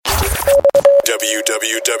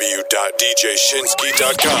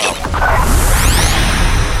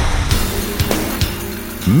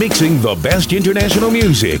www.djshinsky.com. Mixing the best international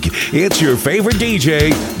music. It's your favorite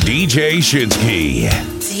DJ, DJ Shinski.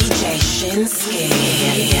 DJ Shinski.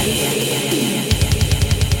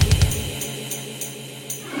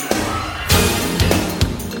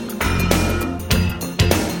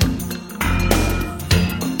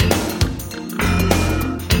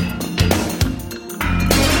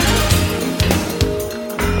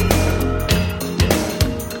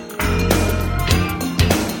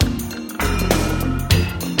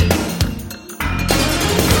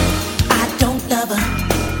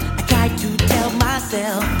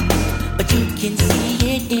 But you can see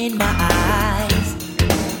it in my eyes.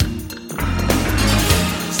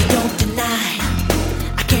 So don't deny,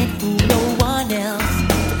 I can't fool no one else.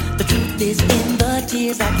 The truth is in the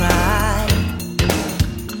tears I cry.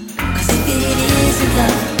 'Cause if it isn't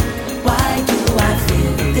love, why do I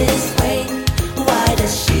feel this way? Why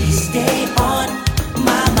does she stay on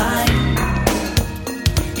my mind?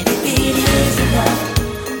 And if it isn't love,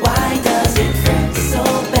 why does it hurt so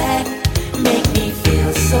bad? Make me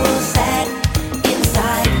feel so sad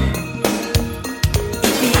inside.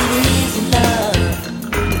 If it isn't love,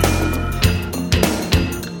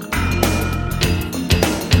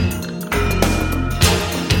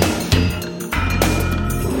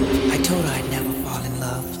 I told her I'd never fall in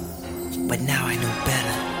love, but now I know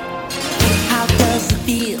better. How does it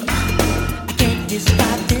feel? I can't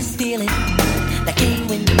describe this feeling that came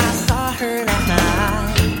when I saw her last night.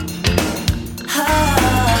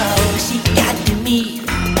 Oh, she got to me.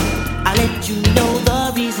 I'll let you know the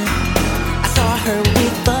reason. I saw her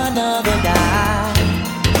with another guy.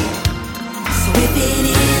 So if it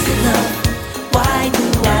isn't love, why do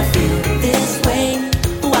I feel this way?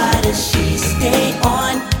 Why does she stay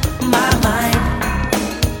on my mind?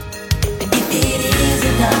 And if it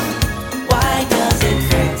isn't love, why does it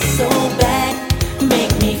hurt so bad?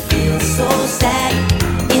 Make me feel so sad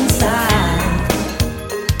inside.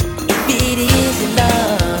 If it isn't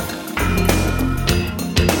love,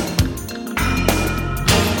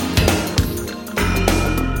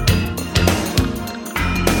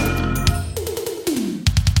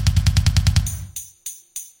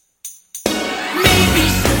 maybe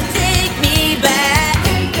she'll take me back.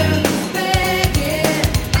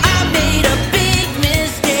 I made a big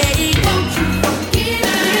mistake. Won't you forgive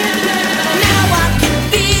me? Now I can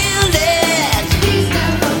feel it. She's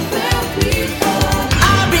never felt before.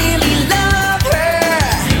 I really love her.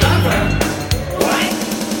 Love her? What?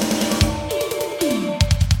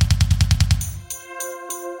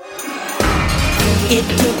 It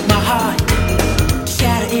took my heart to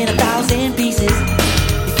shatter in 1,000 pieces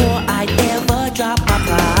before I'd ever drop my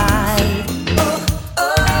pride.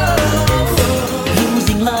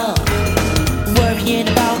 Losing love, worrying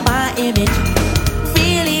about my image,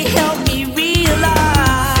 really helped me realize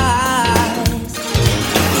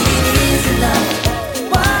it isn't love.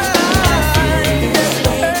 Why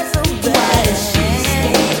does she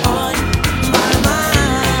stay on my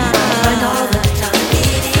mind all the time?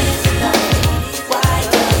 It isn't love. Why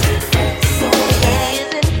does it hurt so bad?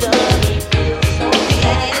 Does it feel so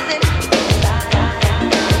bad?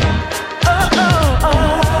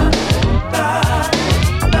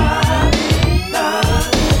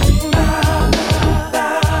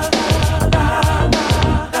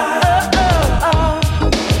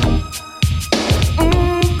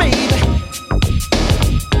 Baby.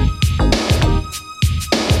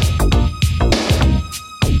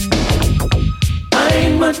 I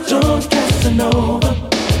ain't much on Casanova.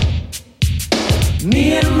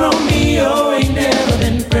 Me and Romeo ain't never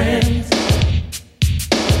been friends.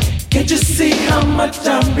 Can't you see how much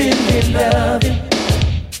I really love you?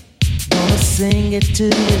 Gonna sing it to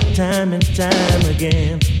you time and time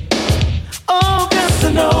again. Oh,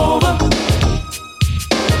 Casanova,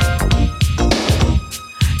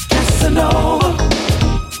 Casanova.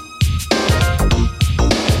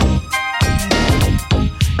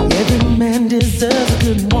 Every man deserves a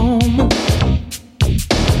good woman,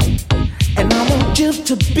 and I want you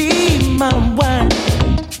to be my wife.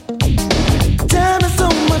 Time is so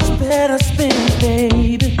much better spent,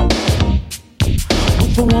 baby,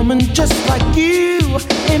 with a woman just like you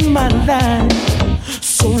in my life.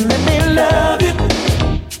 So let me love you,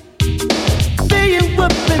 fill you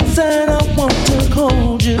up inside. I want to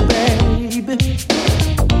hold you, baby.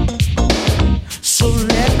 So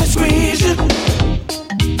let me squeeze you.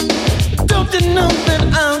 Don't you know that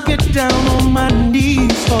I'll get down on my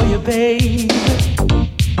knees for you, baby?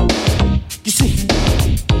 You see,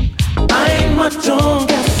 I ain't much on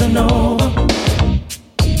Casanova.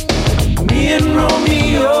 Me and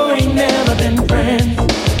Romeo ain't never been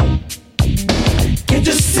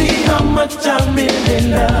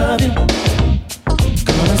love you.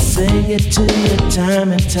 Gonna sing it to you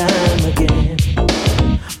time and time again.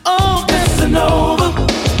 Oh, Casanova,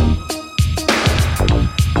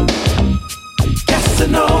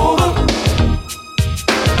 Casanova,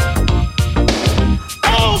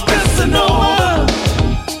 oh, Casanova,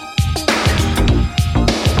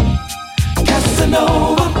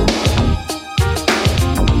 Casanova.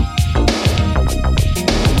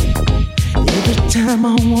 Every time I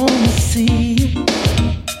wanna see you,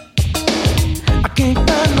 I can't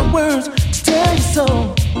find the words to tell you so.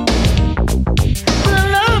 I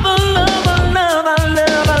love, I love, I love, I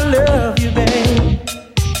love, I love you, babe.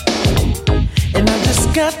 And I just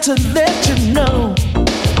got to let you know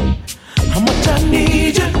how much I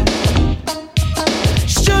need you.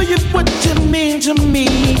 Show you what you mean to me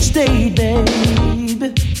each day, babe.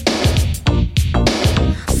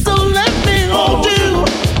 So let me hold you,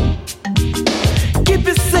 keep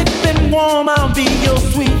you safe and warm. I'll be your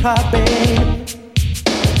sweetheart, babe.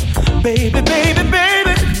 Baby, baby,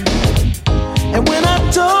 baby. And when I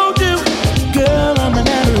told you, girl, I'm an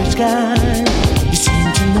average guy, you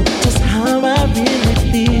seem to know just how I really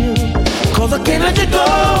feel. 'Cause I can't let you go.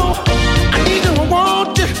 I need you, I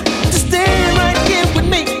want you to stay right here with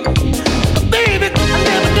me. But baby, I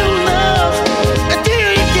never knew love until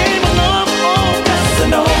you came along. Oh,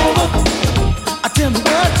 Casanova, I tell me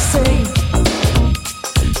what to say.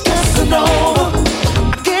 Casanova,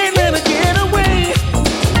 I can't let her get away.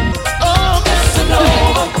 Oh,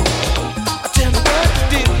 Casanova, I tell me what to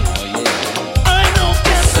do. I know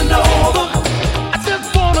Casanova, I just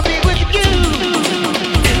wanna be with you.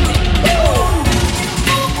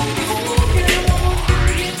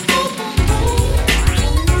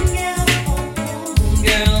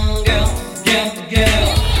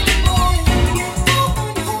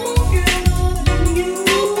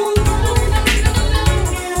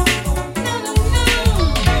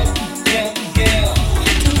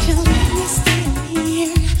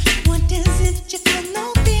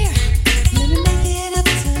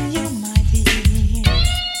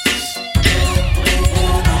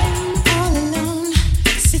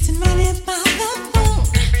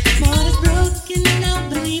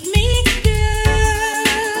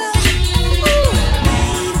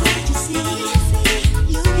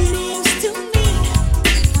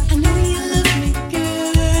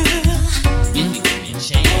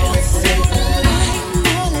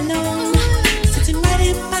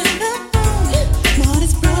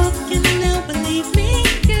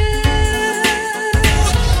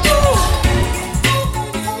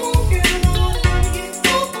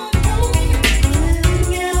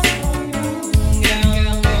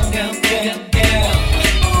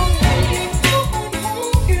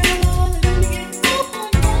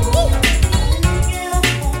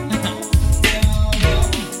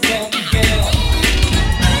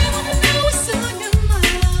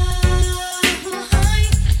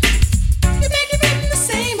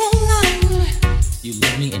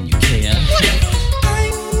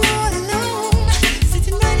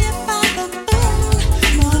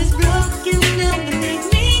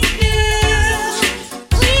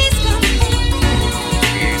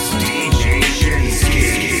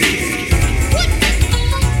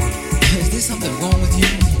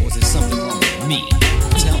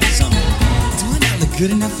 Good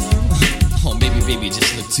enough for you? Oh, baby, you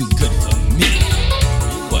just look too good for me.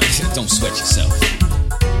 But don't sweat yourself.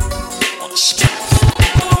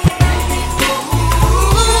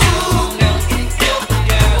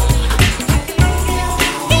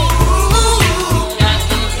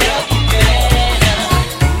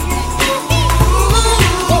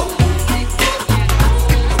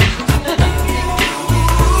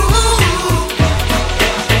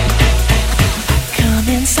 Come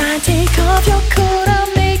inside, take off your coat,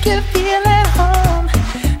 I'll make you feel at home.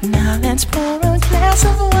 Now let's pour a glass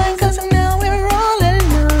of wine, 'cause now we're all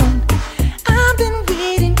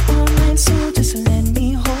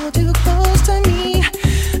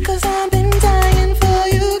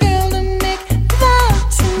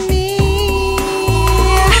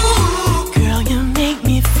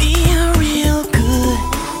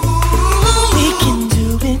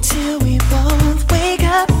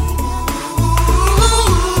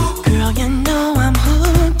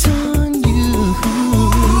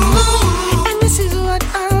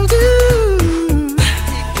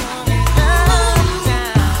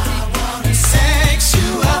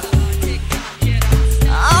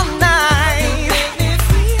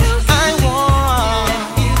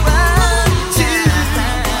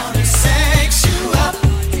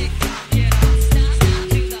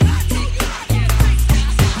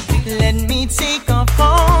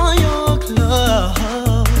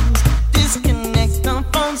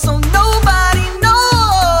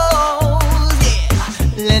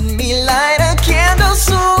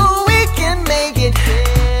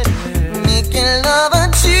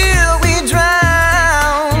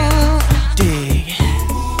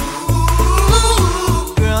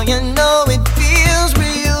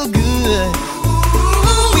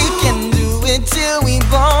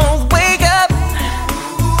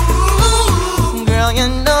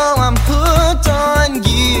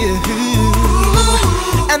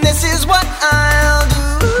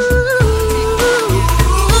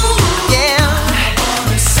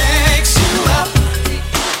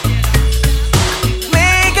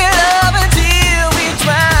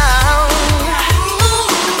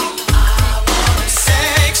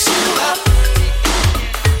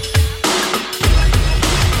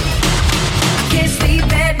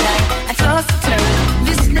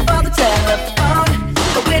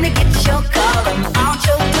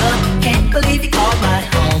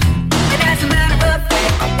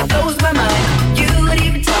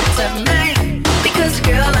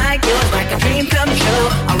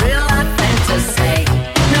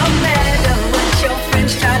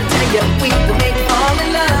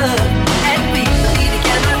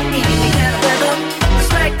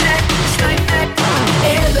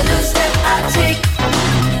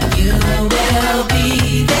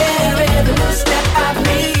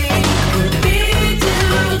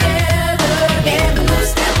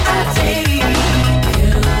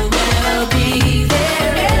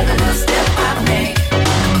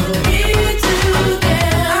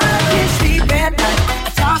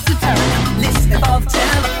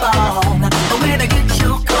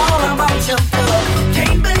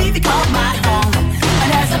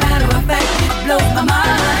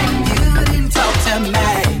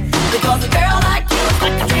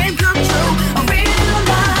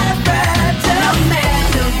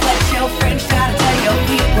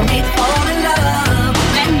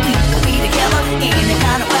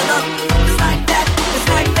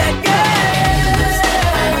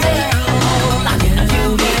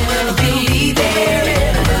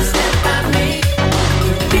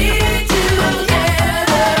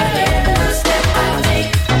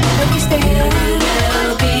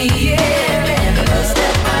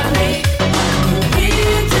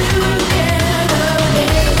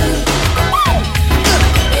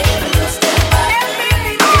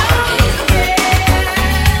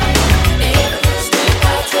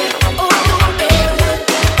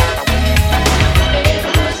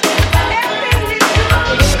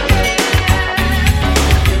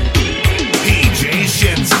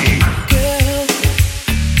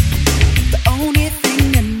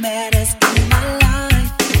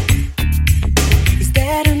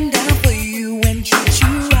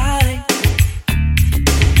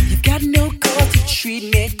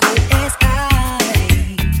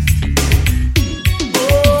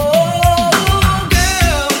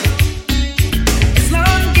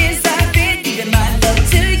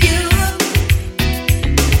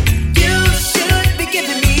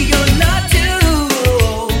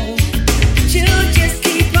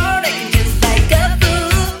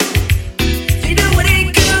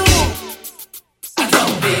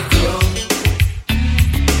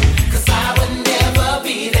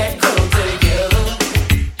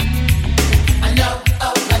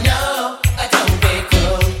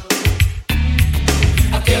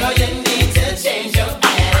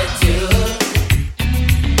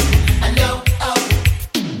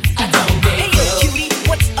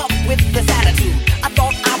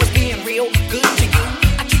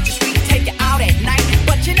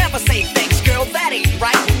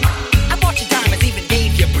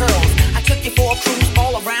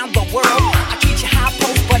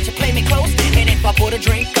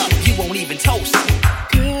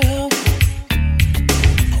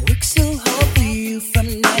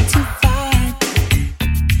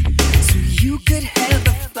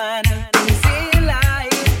finer things in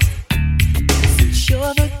life. Since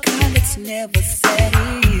you're the kind that's never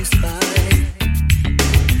satisfied.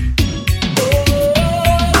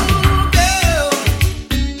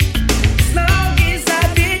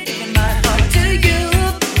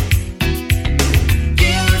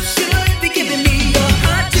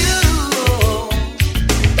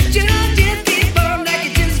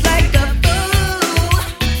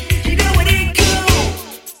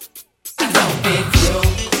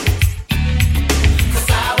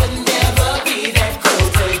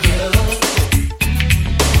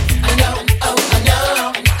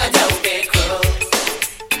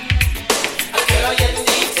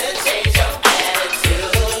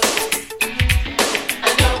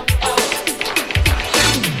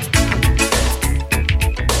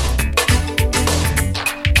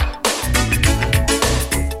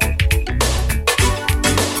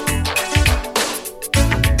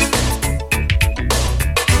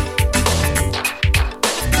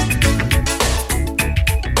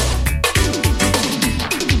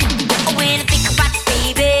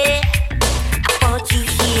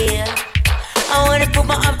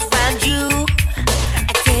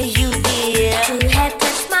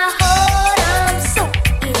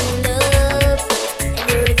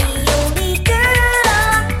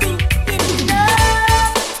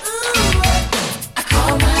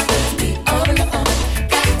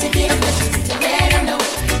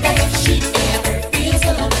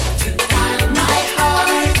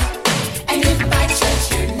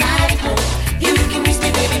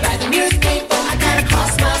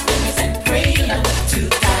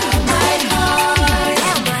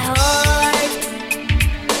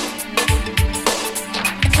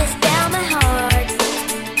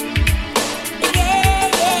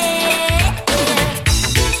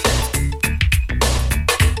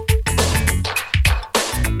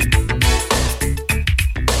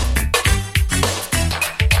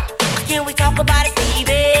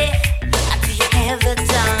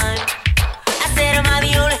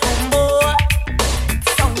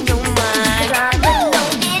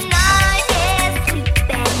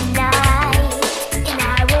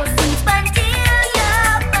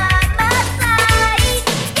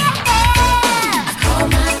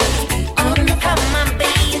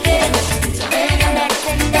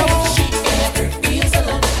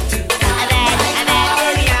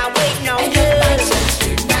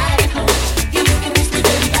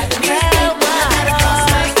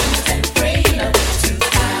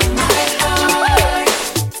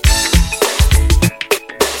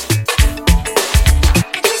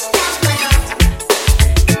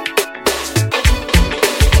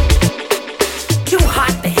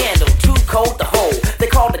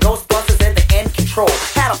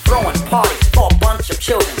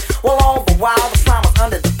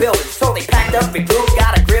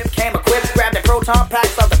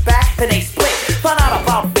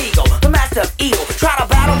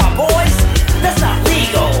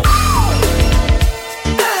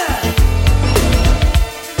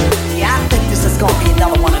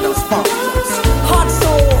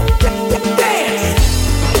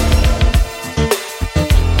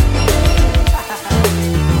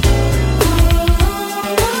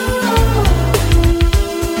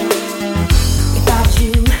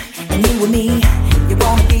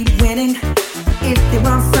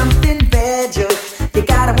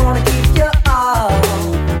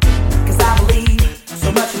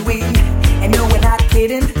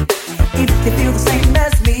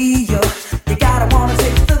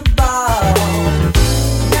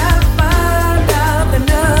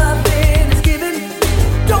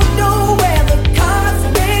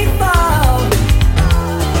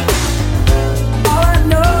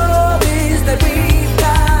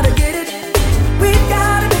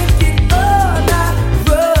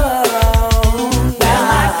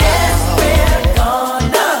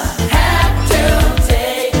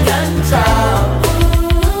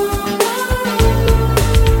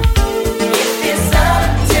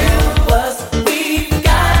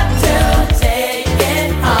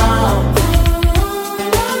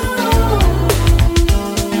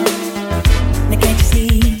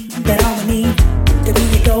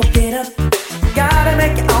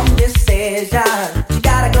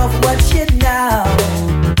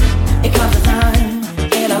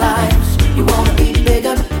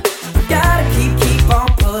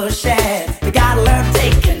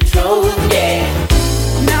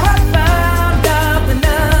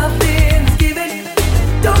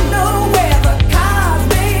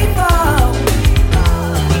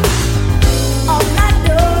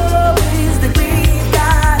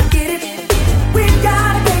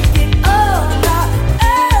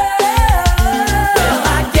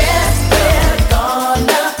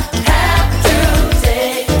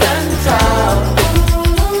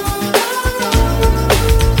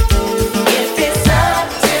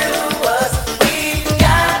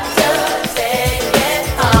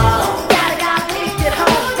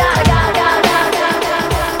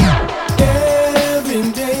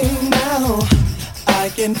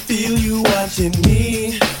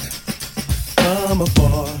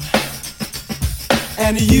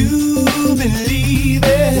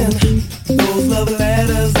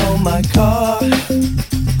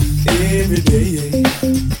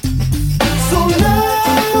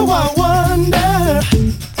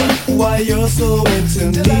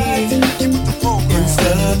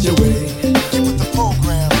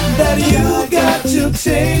 to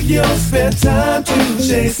take your spare time to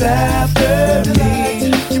chase after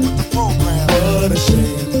me. What a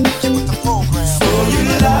shame. So you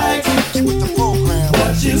like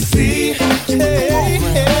what you see. Hey,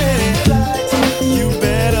 you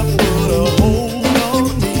better put a hold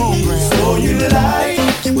on me. So you like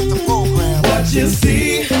what you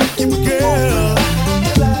see, girl.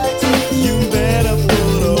 You better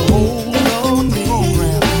put a hold on me.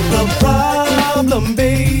 The problem,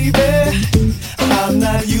 baby, I'm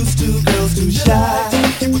not used to girls too shy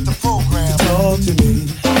to talk to me.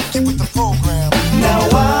 Now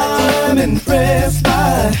I'm impressed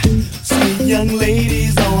by sweet young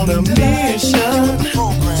ladies on a mission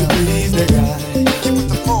to please their guy.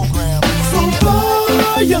 So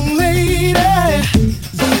boy, young lady,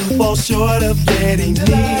 you fall short of getting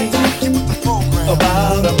me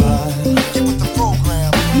about a mile.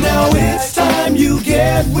 Now it's time you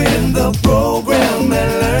get with the program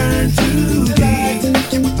and learn to be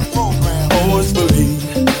forcefully.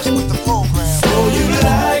 So you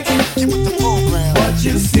like what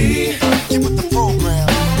you see.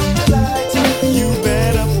 You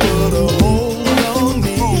better put a hold on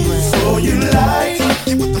me. So you like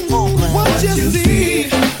what you see.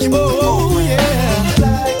 Oh yeah.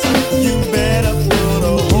 You better put a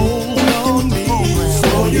hold on me.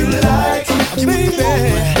 So you like,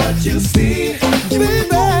 baby, what you see, baby.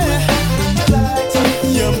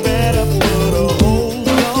 You better put a hold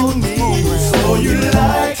on me. So you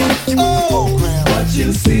like, oh, what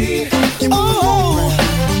you see, oh,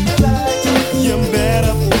 you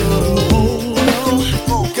better put a hold on.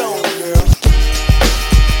 Go, girl.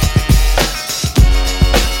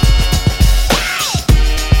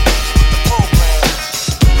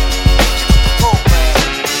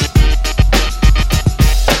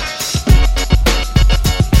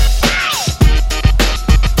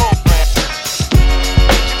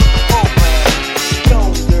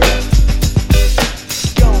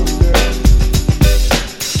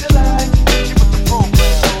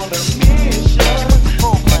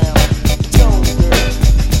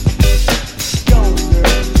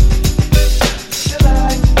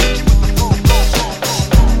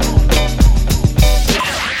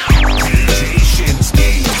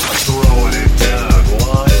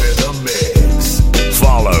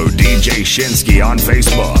 Shinski on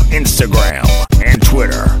Facebook, Instagram, and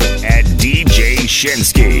Twitter at DJ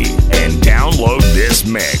Shinski. And download this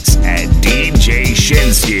mix at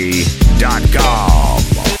djshinsky.com.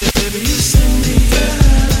 Baby, you send me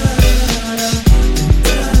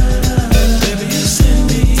baby, you send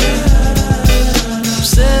me I'm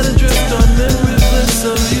set adrift on memory bliss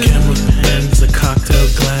of you. Camera pans, a cocktail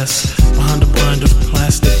glass behind a blind of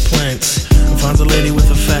plastic plants. And finds a lady with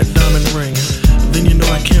a fat diamond ring. Then you know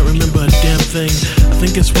I can't remember a damn thing. I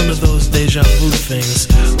think it's one of those deja vu things,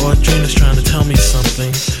 or a dream is trying to tell me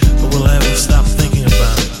something. But will I ever stop thinking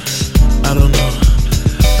about it? I don't know,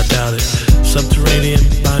 I doubt it. Subterranean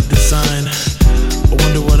by design. I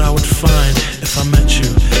wonder what I would find if I met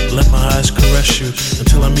you. Let my eyes caress you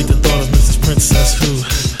until I meet the thought of Mrs. Princess, who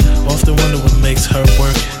often wonder what makes her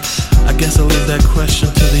work. I guess I'll leave that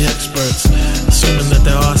question to the experts, assuming that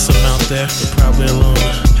there are some out there, but probably alone,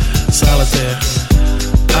 solitaire.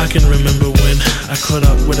 I can remember when I caught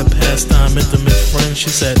up with a pastime intimate friend. She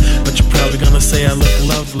said, but you're probably gonna say I look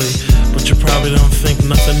lovely, but you probably don't think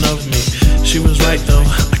nothing of me. She was right though,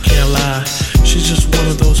 I can't lie. She's just one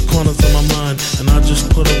of those corners of my mind, and I'll just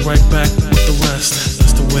put her right back with the rest.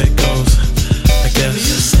 That's the way it goes, I guess. Baby,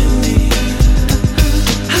 you send me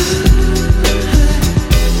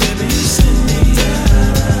baby, you send me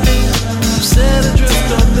I'm set adrift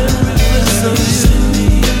on memory bliss of you.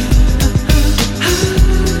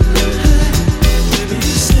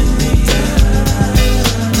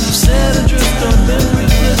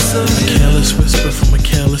 A careless whisper from a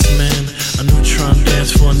careless man, a neutron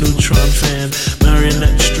dance for a neutron fan.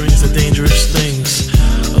 Marionette strings are dangerous things.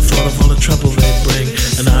 A thought of all the trouble they bring.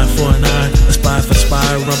 An eye for an eye, a spy for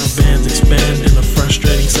spy. Rubber bands expand in a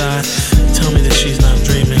frustrating sigh. Tell me that she's not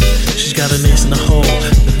dreaming. She's got an ace in the hole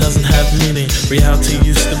that doesn't have meaning. Reality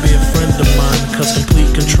used to be a friend of mine, cause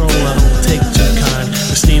complete control I don't take too kind.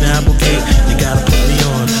 Christina Applegate, you gotta put me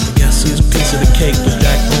on. But guess whose piece of the cake was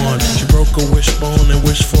Jack on? She broke a wishbone and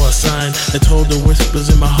wished for a sign that told the whispers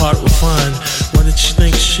in my heart were fine. What did she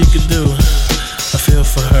think she could do? I feel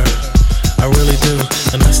for her, I really do.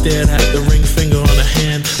 And I stared at the ring finger on her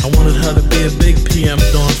hand. I wanted her to be a big PM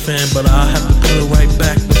Dawn fan, but I'll have to put her right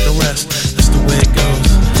back with the rest. That's the way it goes,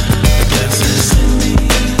 I guess.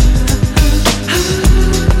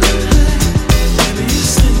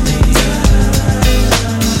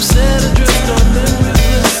 Set adrift on memory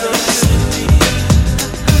bliss of you.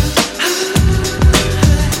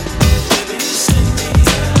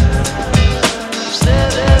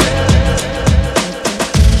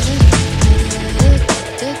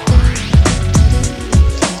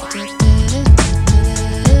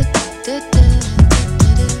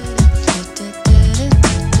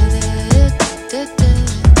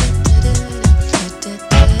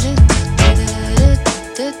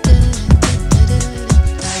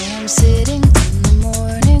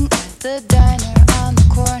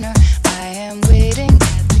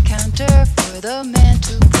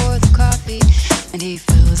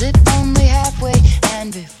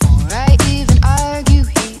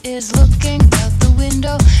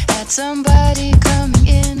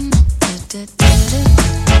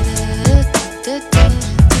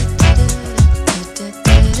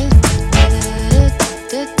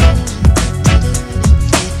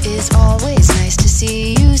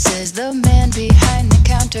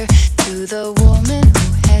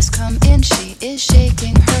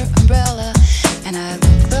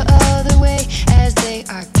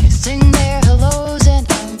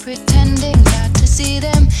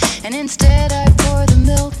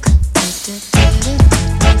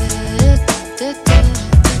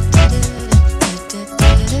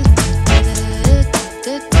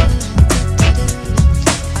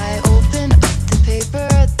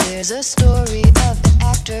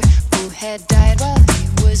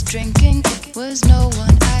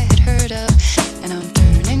 one I had heard of. And I'm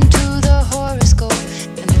turning to the horoscope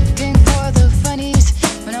and looking for the funnies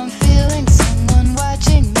when I'm feeling someone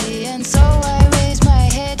watching me. And so I raise my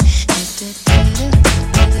head.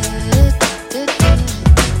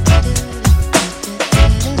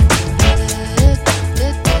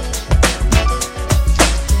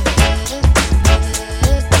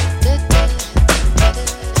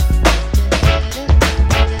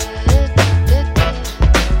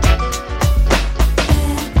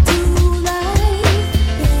 To life.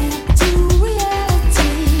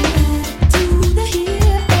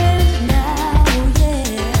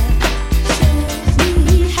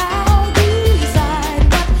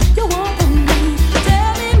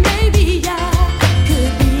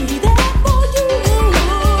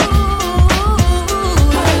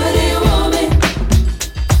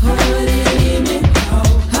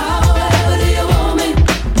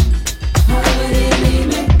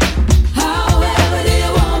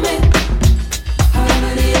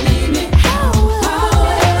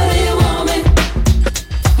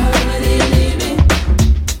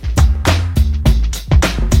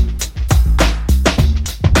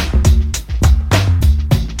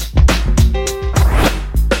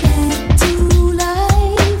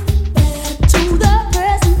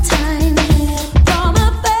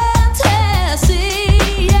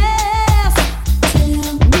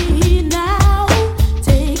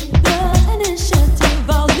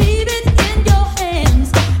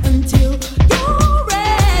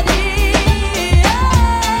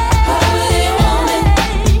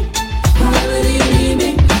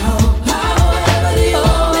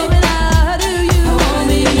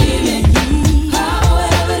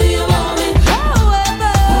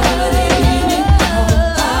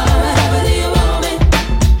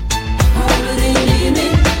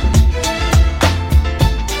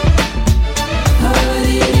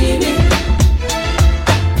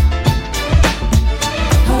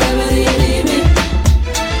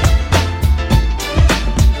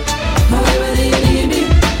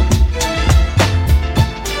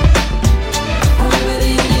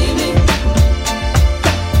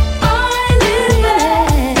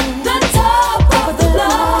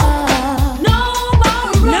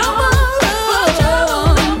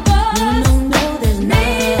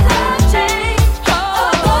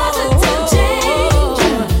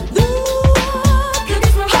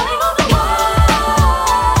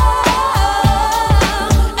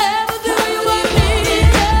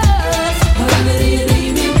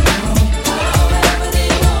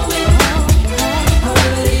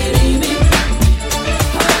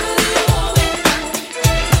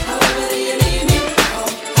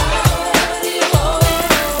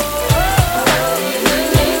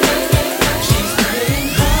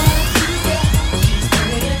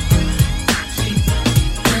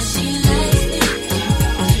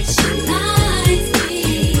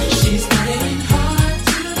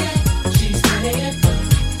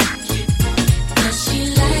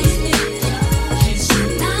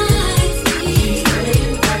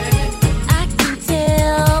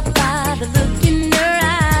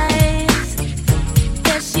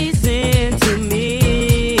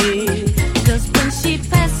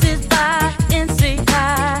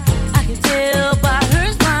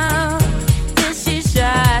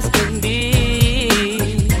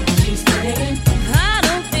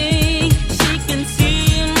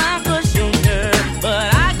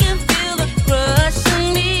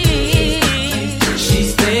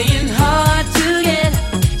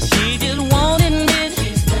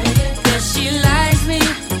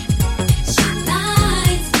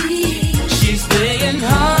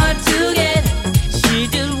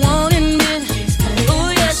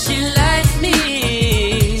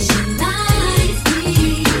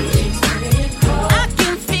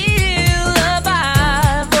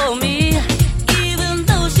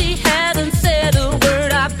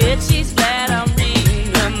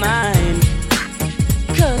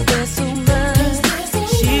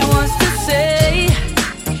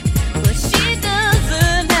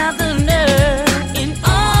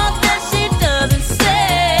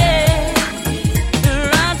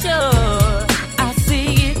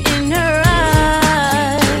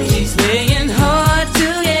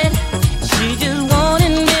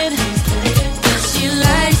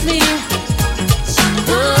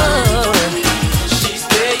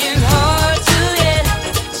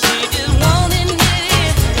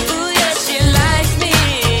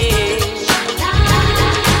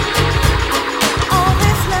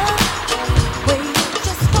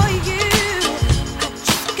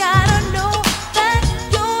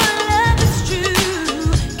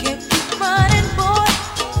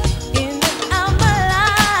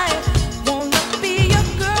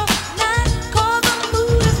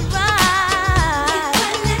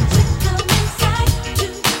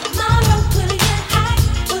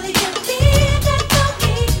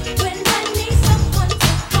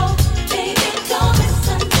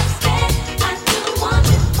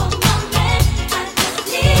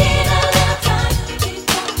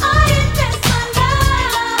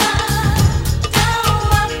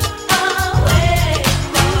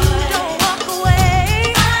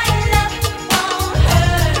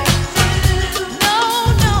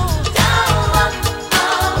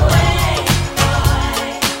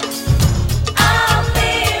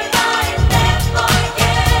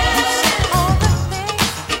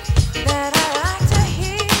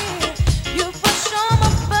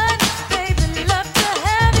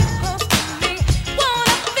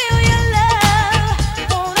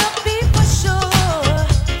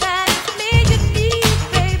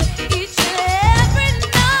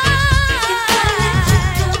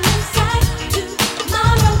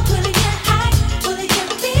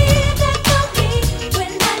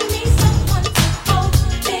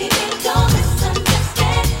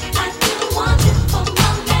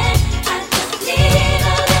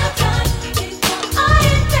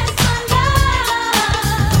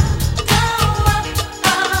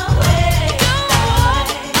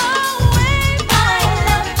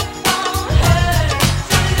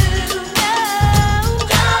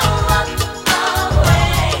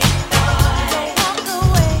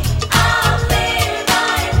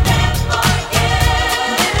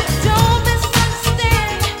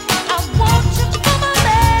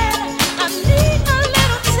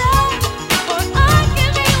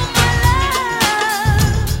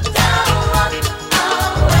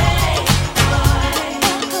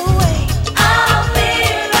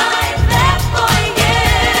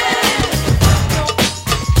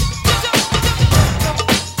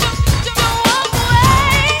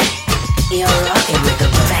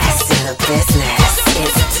 business.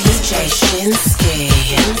 It's DJ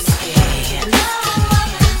Shinski.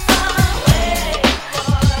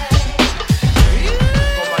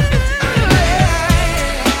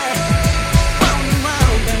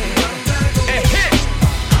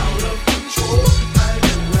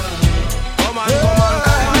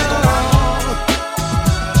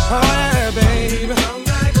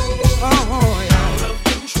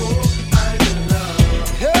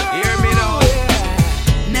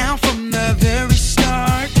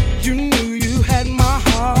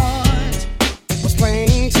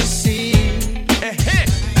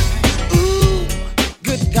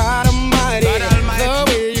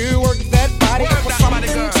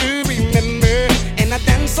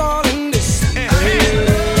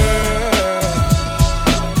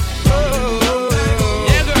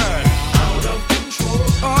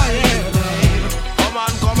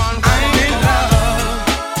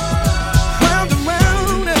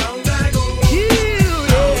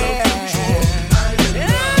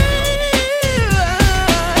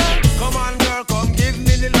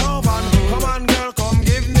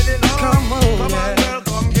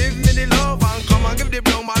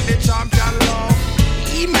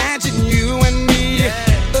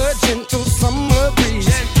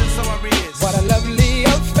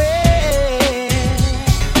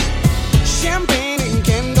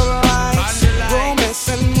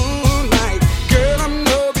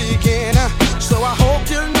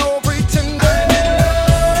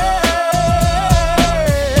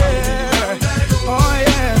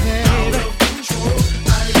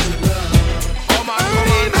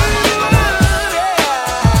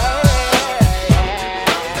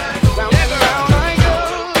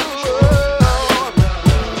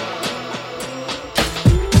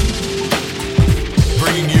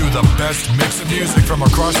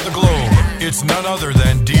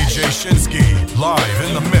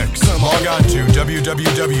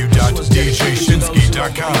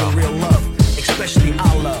 Joy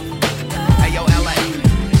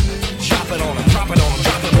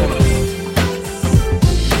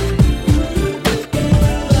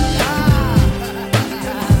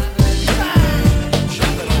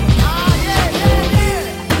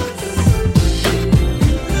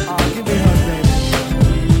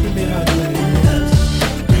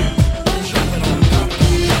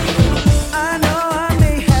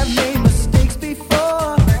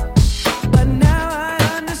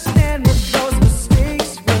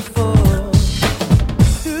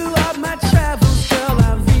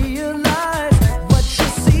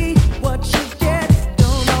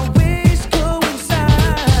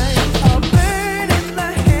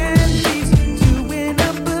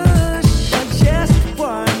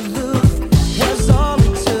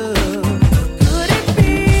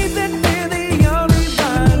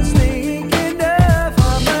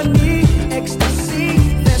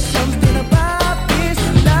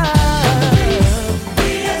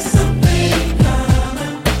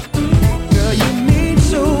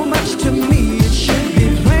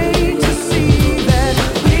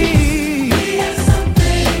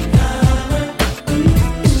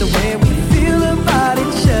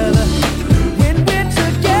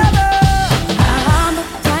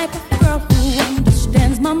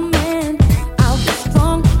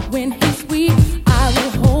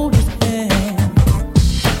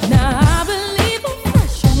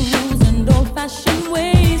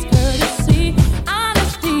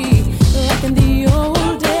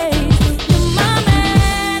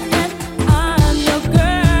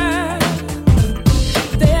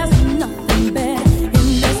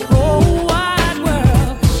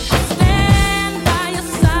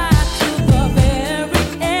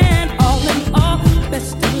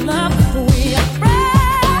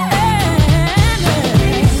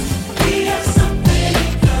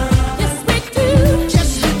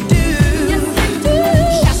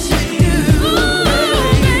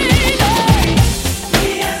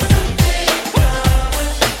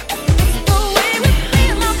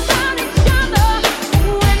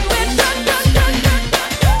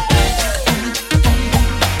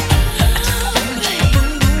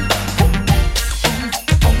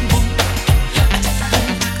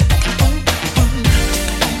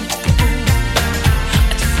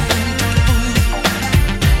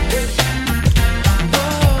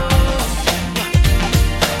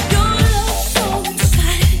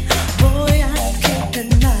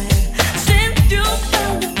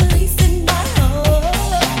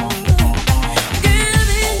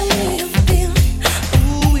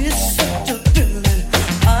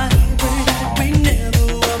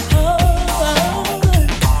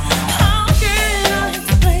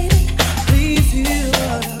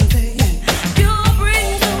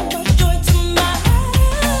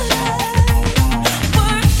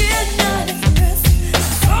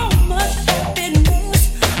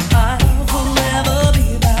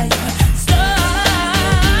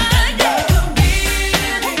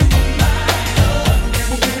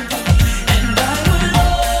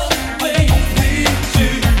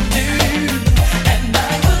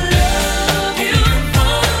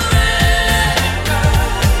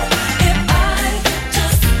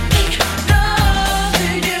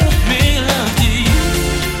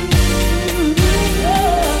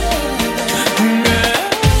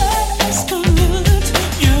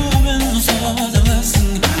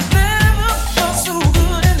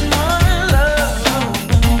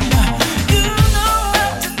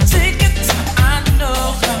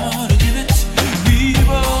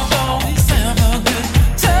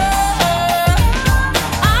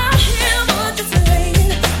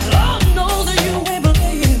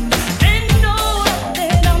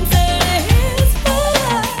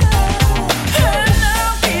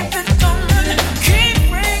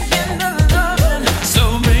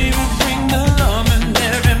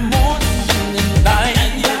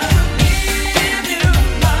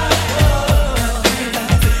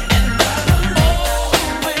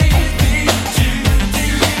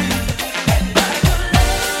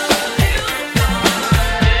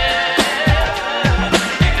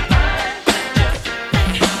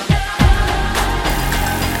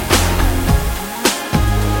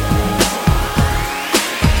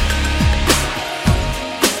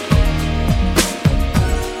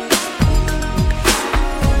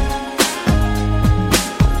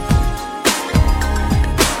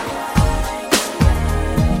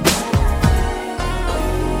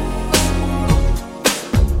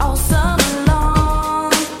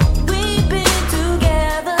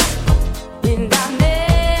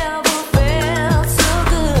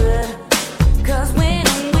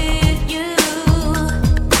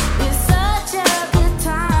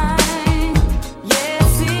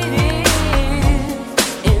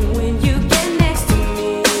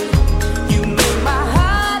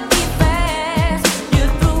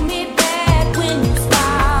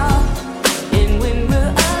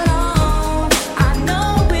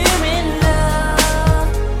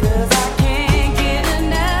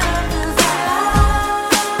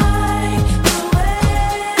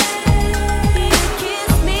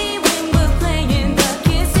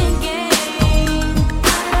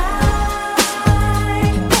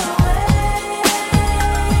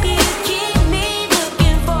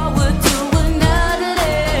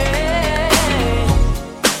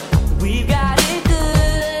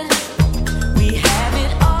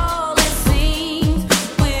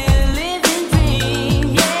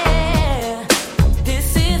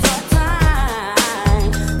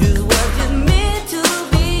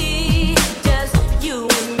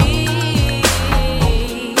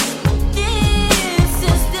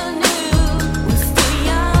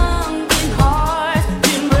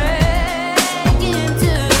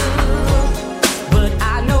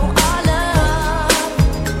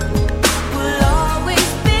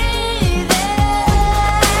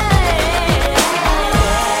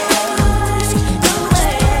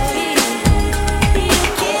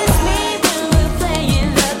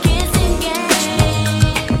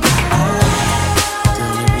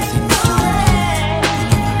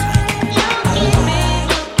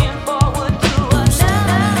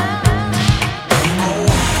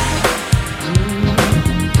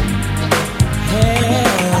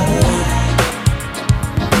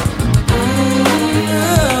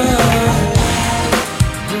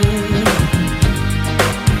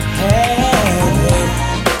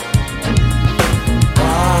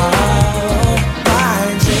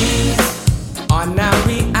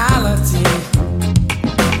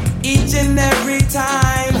and every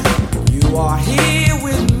time you are here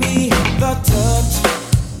with me. The touch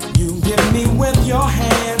you give me with your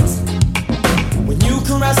hands, when you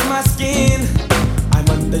caress my skin, I'm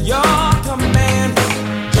under your command.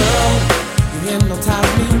 Girl, you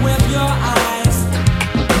hypnotize me with your eyes.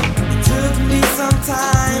 It took me some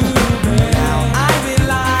time, now I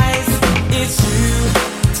realize it's you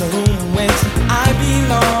to whom which I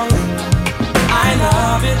belong. I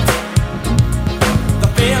love it, the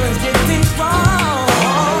feeling's getting strong.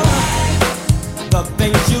 The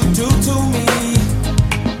things you do to me,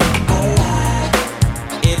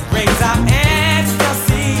 it brings out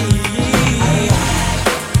ecstasy.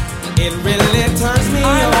 It really turns me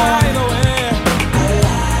on.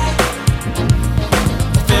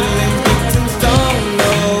 The feeling's getting strong.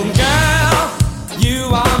 Oh, girl, you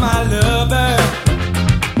are my lover.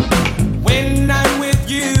 When I'm with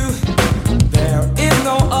you, there is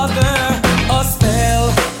no other. A spell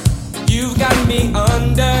you've got me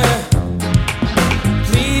under.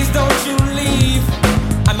 Please don't you leave.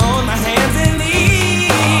 I'm on my hands and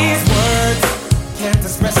knees. Words can't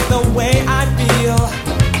express the way I feel.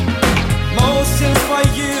 Motions for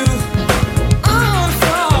you, oh,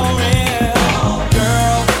 for real.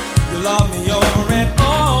 Girl, you love me over and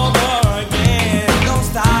over again. Don't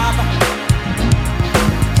stop.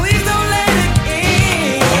 Please don't let it end.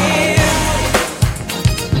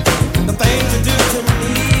 The things you do to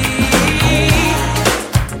me,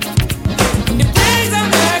 it brings up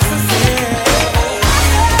ecstasy.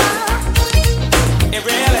 It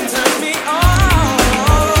really turns me on.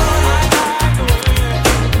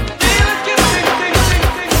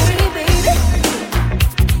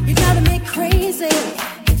 You drive me crazy.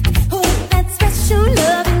 Oh, that special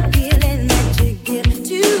loving feeling that you give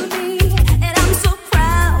to me, and I'm so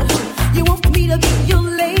proud. You want me to be your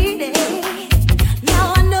lady.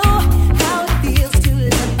 Now I know how it feels to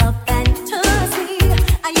live a fantasy.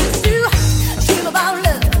 I used to dream about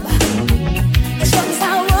love. It shows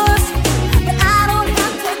how it was, but I don't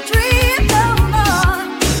have to dream no more.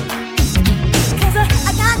 'Cause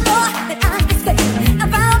I got more than I expect. I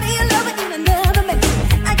found me a lover in another man.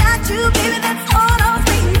 I got you, baby, that's all I was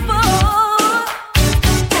waiting for.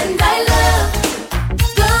 And I love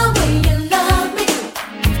the way you love me.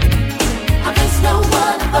 I place no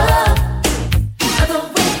one above the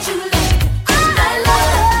way you love. And I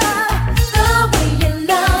love the way you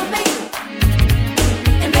love me.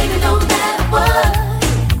 And baby, no matter what,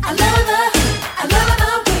 I love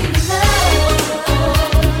the way you love.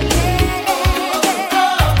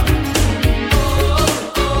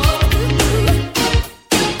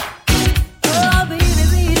 Oh, baby,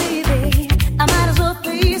 baby, I might as well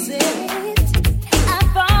face it. I'm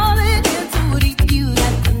falling into deep. You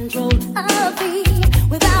got control of me,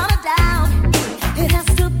 without a doubt. It has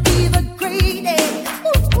to be the greatest.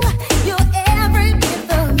 Ooh, you're every bit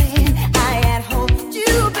the man I had hoped to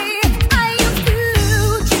be. I used to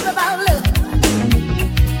dream about love.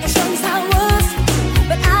 It shows how it was,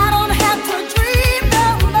 but I don't have to dream no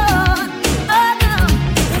more. Oh no,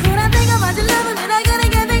 'cause when I think about your love, then I gotta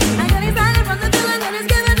get me. I got excited from the feeling that it's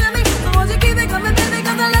given to me. So won't you keep it coming, baby?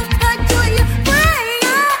 'Cause I love that joy you bring.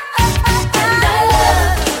 And I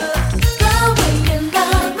love the way you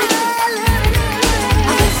love me.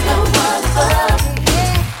 I guess no one above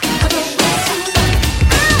the way you love.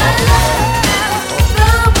 I love the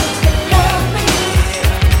way you love me.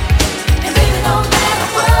 And baby, no matter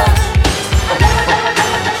what, I love it.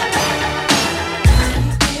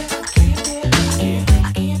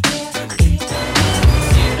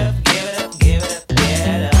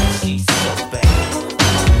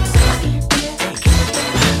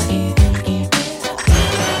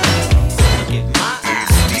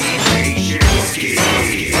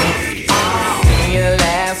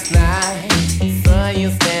 Last night, saw you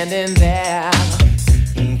standing there,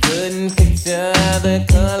 couldn't picture the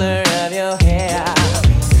color of your hair.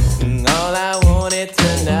 All I wanted to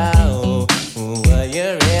know, were you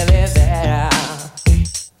really there?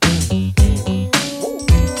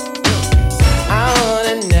 I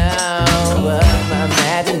wanna know, was my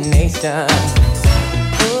imagination?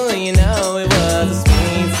 Ooh, you know it was a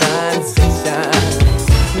sweet sensation.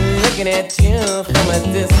 Looking at you from a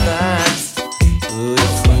distance, ooh,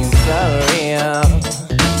 it seems so real.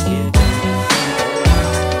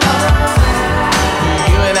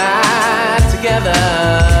 You and I together,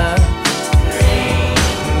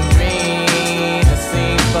 dream to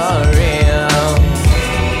seem for real.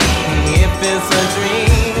 If it's a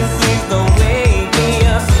dream, please don't wake me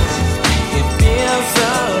up. It feels so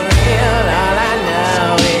real. All I know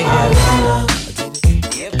is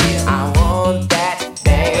I want that,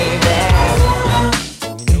 baby.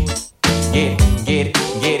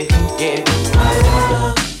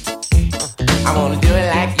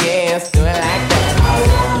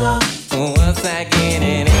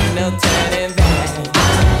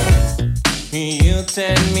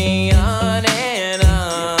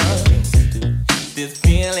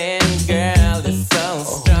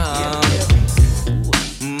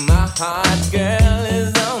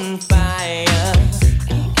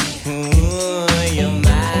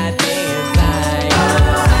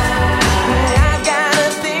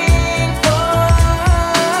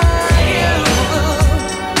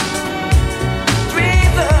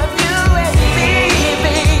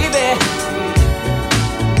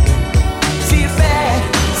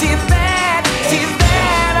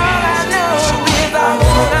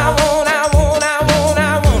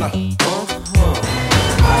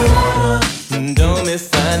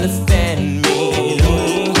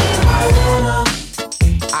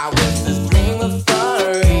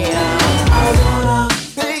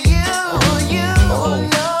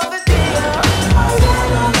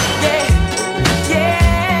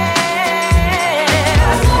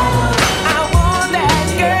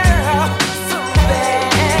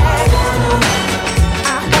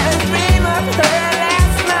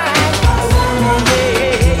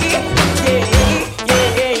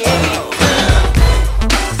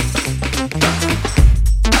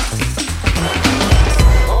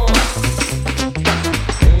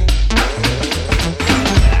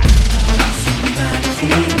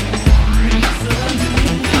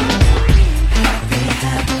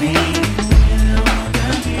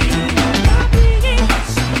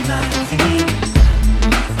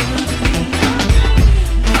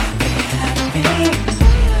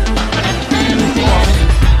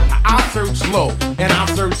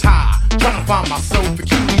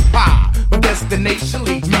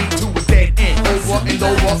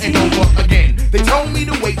 told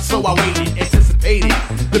me to wait, so I waited, anticipated,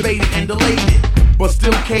 debated and delayed it, but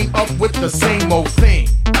still came up with the same old thing.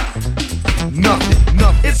 Nothing.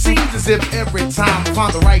 It seems as if every time I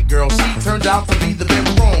find the right girl, she turns out to be the very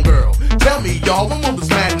wrong girl. Tell me, y'all, when will this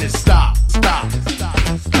madness stop?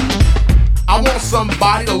 I want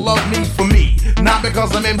somebody to love me for me, not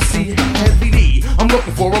because I'm MC Heavy D. I'm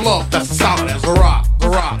looking for a love that's as solid as a rock. I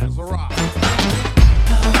want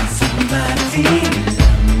somebody to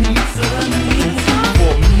love me for me.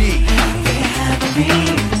 For me.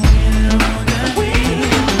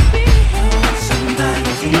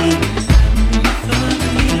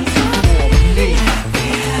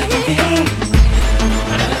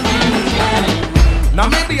 Now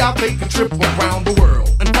maybe I'll take a trip around the world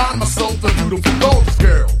and find myself a beautiful, gorgeous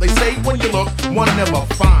girl. They say when you look, one never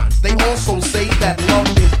finds. They also say that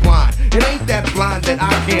love is blind. It ain't that blind that I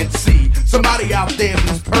can't see. Somebody out there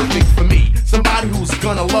who's perfect for me. Somebody who's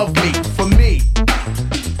gonna love me for me.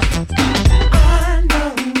 I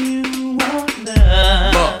know you want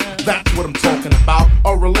love. That's what I'm talking about.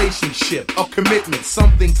 A relationship, a commitment,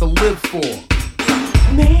 something to live for.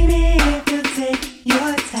 Maybe if you take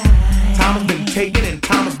your time. Time has been taken and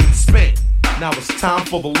time has been spent. Now it's time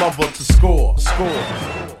for the lover to score.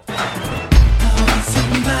 Somebody for me.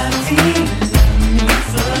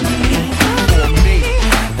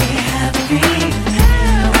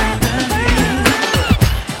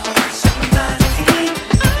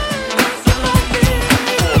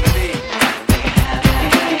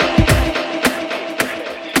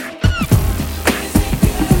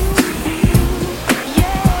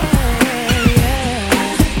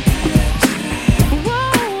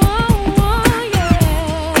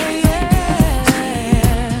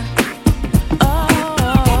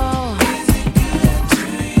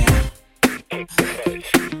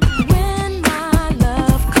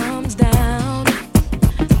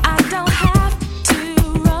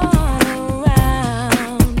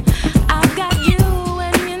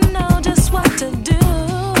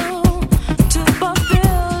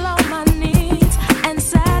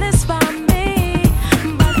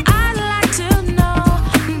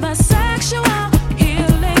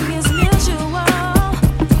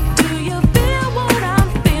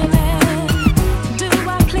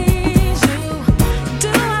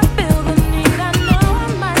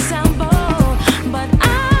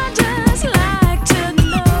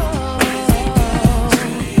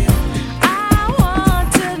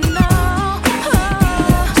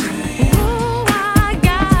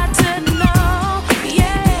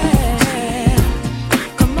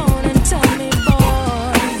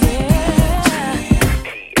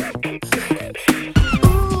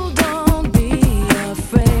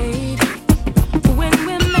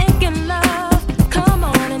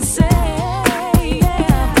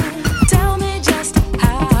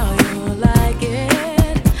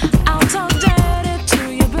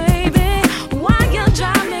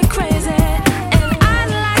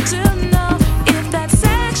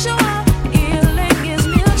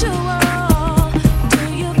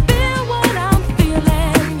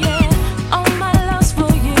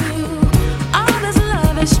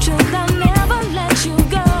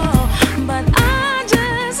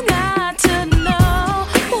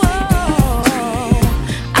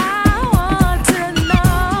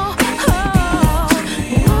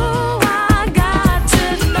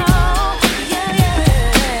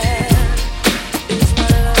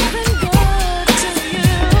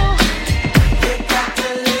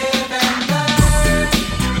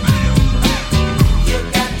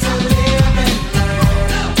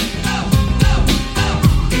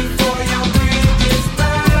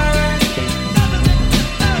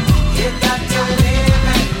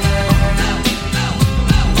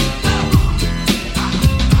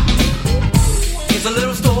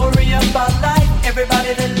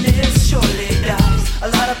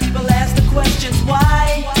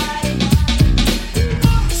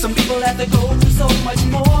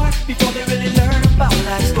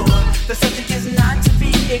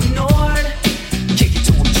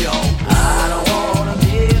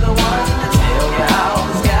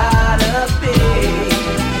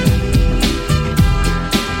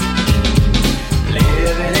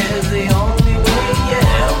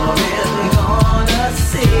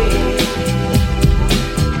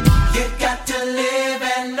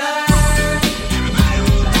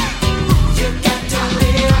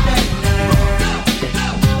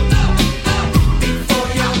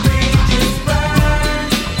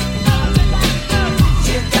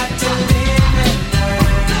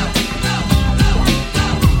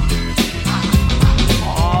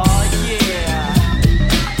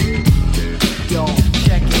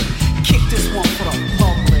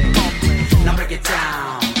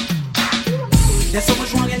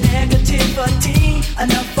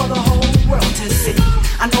 enough for the whole world to see.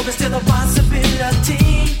 I know there's still a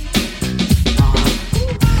possibility.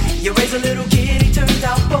 You raise a little kid, he turns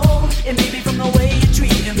out bold, and maybe from the way you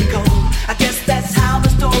treat him cold. I guess that's how the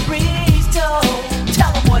story's told.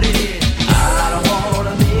 Tell him what it is. I don't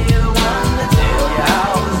wanna be the one to tell you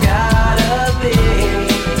how it's gotta be.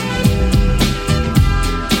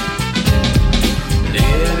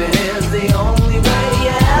 Living is the only way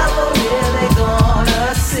you ever really gonna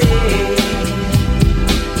see.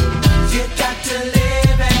 You got to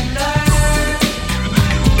live and learn.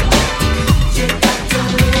 You got to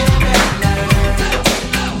live and learn.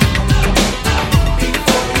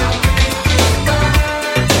 Before you really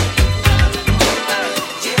burn.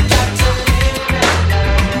 You got to live and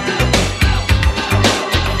learn.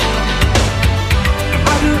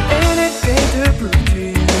 I'll do anything to prove to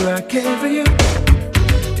you I care for you.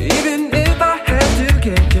 Even if I had to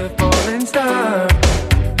get your falling star.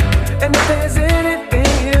 And if there's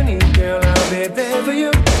anything you need, girl, I'll be there for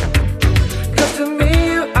you. 'Cause to me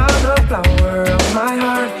you are the flower of my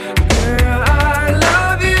heart. Girl, I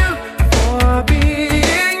love you for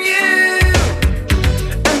being you.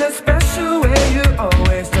 And the special way you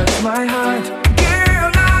always touch my heart.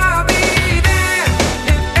 Girl, I'll be there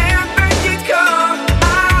if ever you call.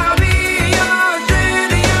 I'll be yours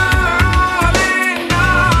and you're all and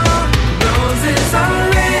all. Roses are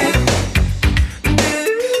red,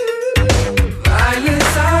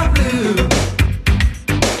 violets are blue,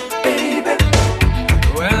 baby.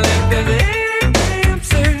 Well, if there's anything I'm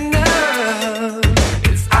certain of,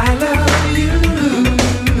 it's I love you.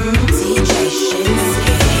 DJ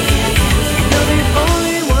Shinski. You're the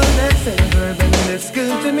only one that's ever been this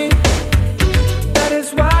good to me. That is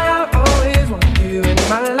why I always want you in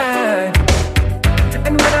my life.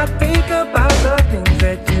 And when I think about the things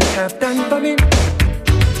that you have done for me,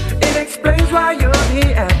 it explains why you're the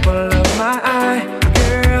apple of my eye.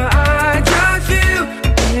 Girl, I trust you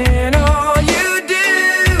in all you do.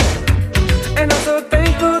 And I'm so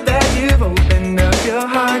thankful that you've opened up your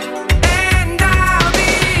heart. And I'll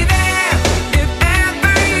be there if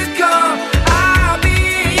ever you call. I'll be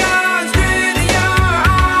yours with your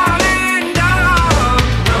all and all.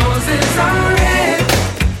 Roses are red,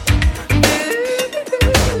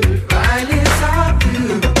 violets are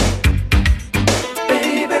blue,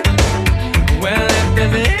 baby. Well, if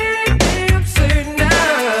there's anything I'm certain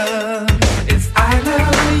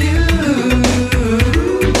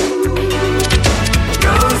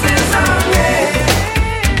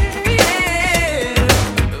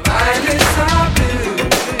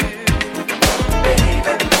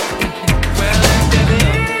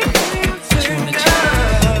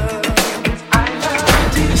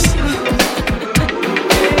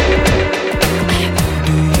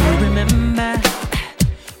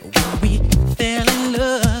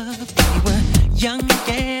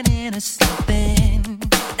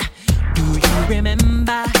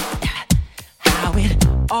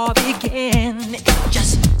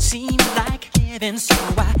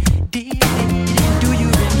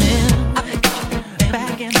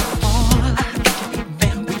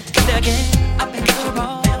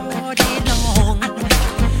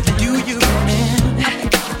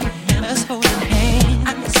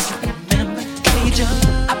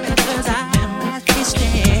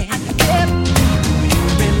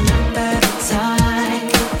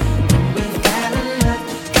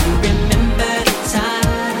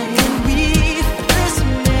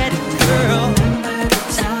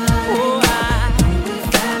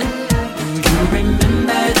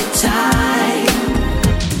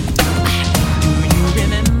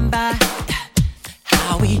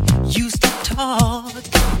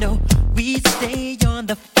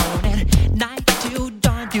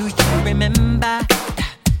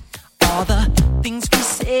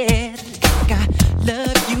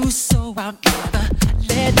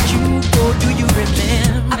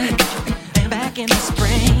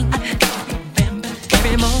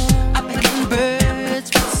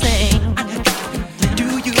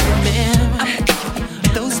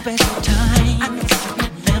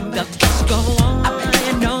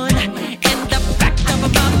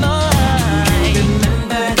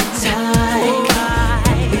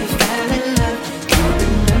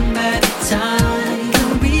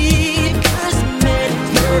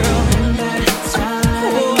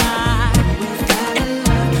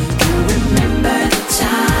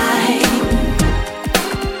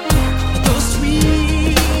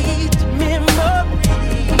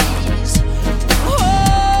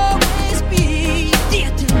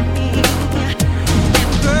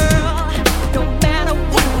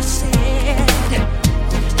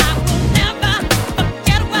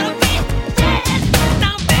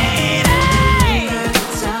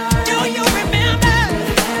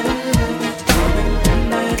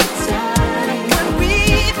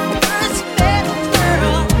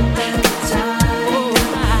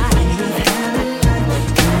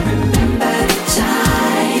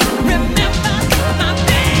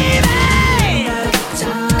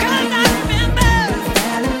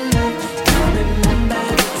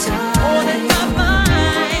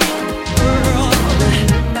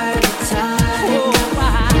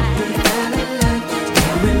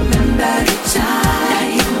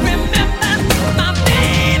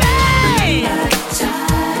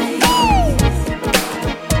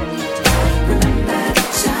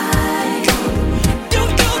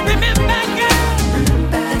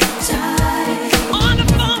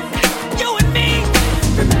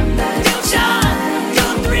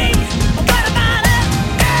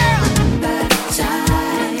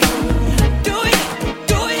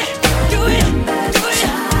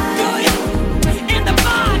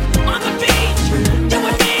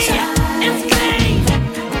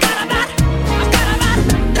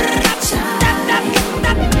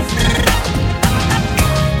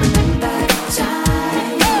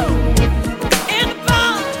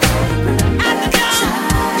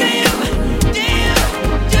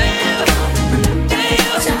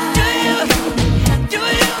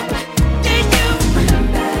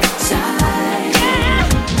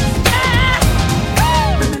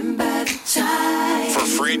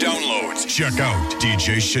Check out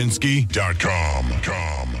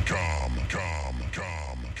DJShinsky.com.